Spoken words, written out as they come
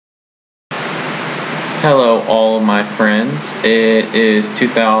Hello all of my friends. It is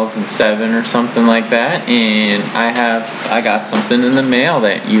 2007 or something like that, and I got something in the mail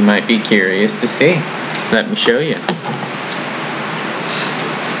that you might be curious to see. Let me show you.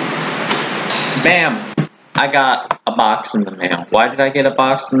 Bam! I got a box in the mail. Why did I get a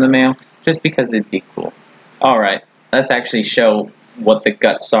box in the mail? Just because it'd be cool. Alright, let's actually show what the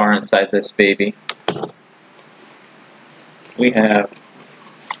guts are inside this baby. We have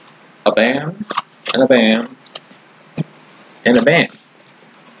a bam, and a bam, and a bam.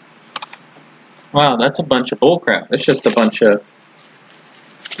 Wow, that's a bunch of bullcrap. That's just a bunch of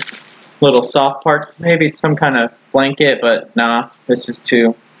little soft parts. Maybe it's some kind of blanket, but nah, this is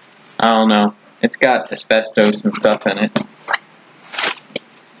too, I don't know. It's got asbestos and stuff in it.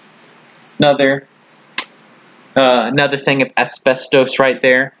 Another thing of asbestos right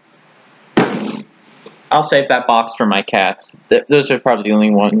there. I'll save that box for my cats. Those are probably the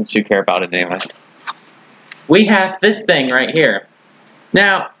only ones who care about it anyway. We have this thing right here.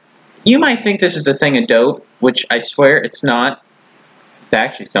 Now, you might think this is a thing of dope, which I swear it's not. It's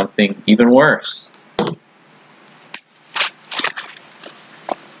actually something even worse.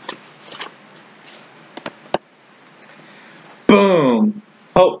 Boom!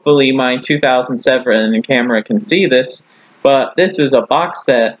 Hopefully my 2007 camera can see this, but this is a box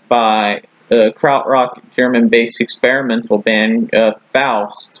set by krautrock German-based experimental band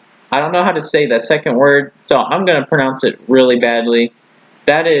Faust. I don't know how to say that second word, so I'm going to pronounce it really badly.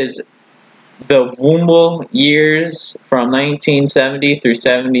 That is the Wümme years from 1970 through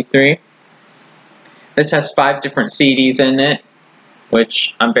 73. This has 5 different CDs in it,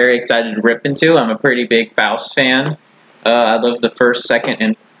 which I'm very excited to rip into. I'm a pretty big Faust fan. I love the first, second,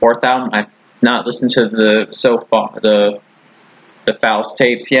 and fourth album. I've not listened to the Faust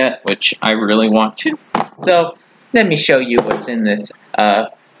tapes yet, which I really want to. So let me show you what's in this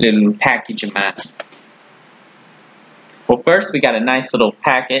little package of mine. Well, first we got a nice little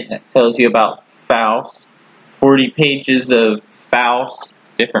packet that tells you about Faust. 40 pages of Faust,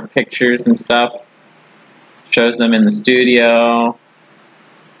 different pictures and stuff. Shows them in the studio.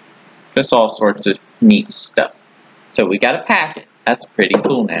 Just all sorts of neat stuff. So we got a packet. That's pretty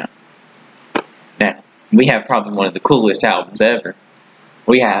cool now. Now, we have probably one of the coolest albums ever.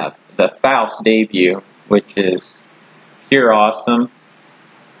 We have the Faust debut, which is pure awesome.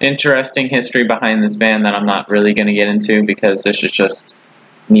 Interesting history behind this band that I'm not really going to get into because this is just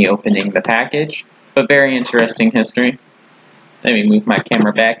me opening the package. But very interesting history. Let me move my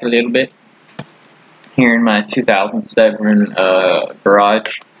camera back a little bit. Here in my 2007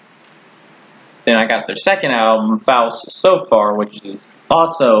 garage. Then I got their second album, Faust So Far, which is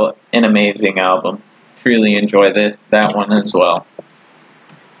also an amazing album. Truly enjoy that one as well.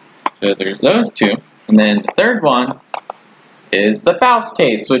 So there's those two. And then the third one is the Faust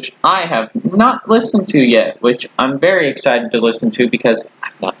tapes, which I have not listened to yet, which I'm very excited to listen to because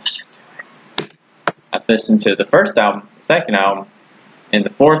I've not listened to it. I've listened to the first album, the second album, and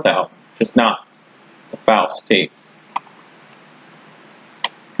the fourth album, just not the Faust tapes.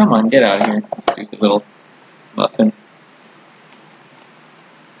 Come on, get out of here, stupid little muffin.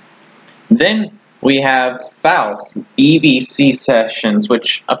 Then we have Faust EBC sessions,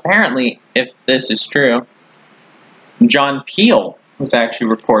 which apparently, if this is true, John Peel was actually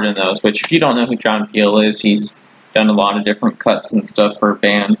recording those, which if you don't know who John Peel is, he's done a lot of different cuts and stuff for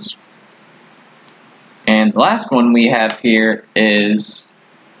bands. And the last one we have here is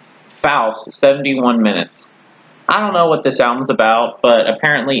Faust, 71 minutes. I don't know what this album's about, but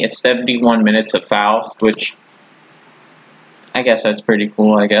apparently it's 71 minutes of Faust, which I guess that's pretty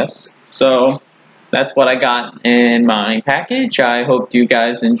cool, I guess. So that's what I got in my package. I hope you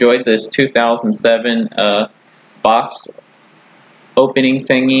guys enjoyed this 2007 box opening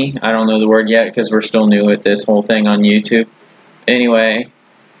thingy. I don't know the word yet because we're still new at this whole thing on YouTube. Anyway,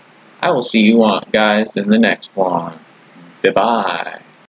 I will see you guys in the next one. Bye-bye.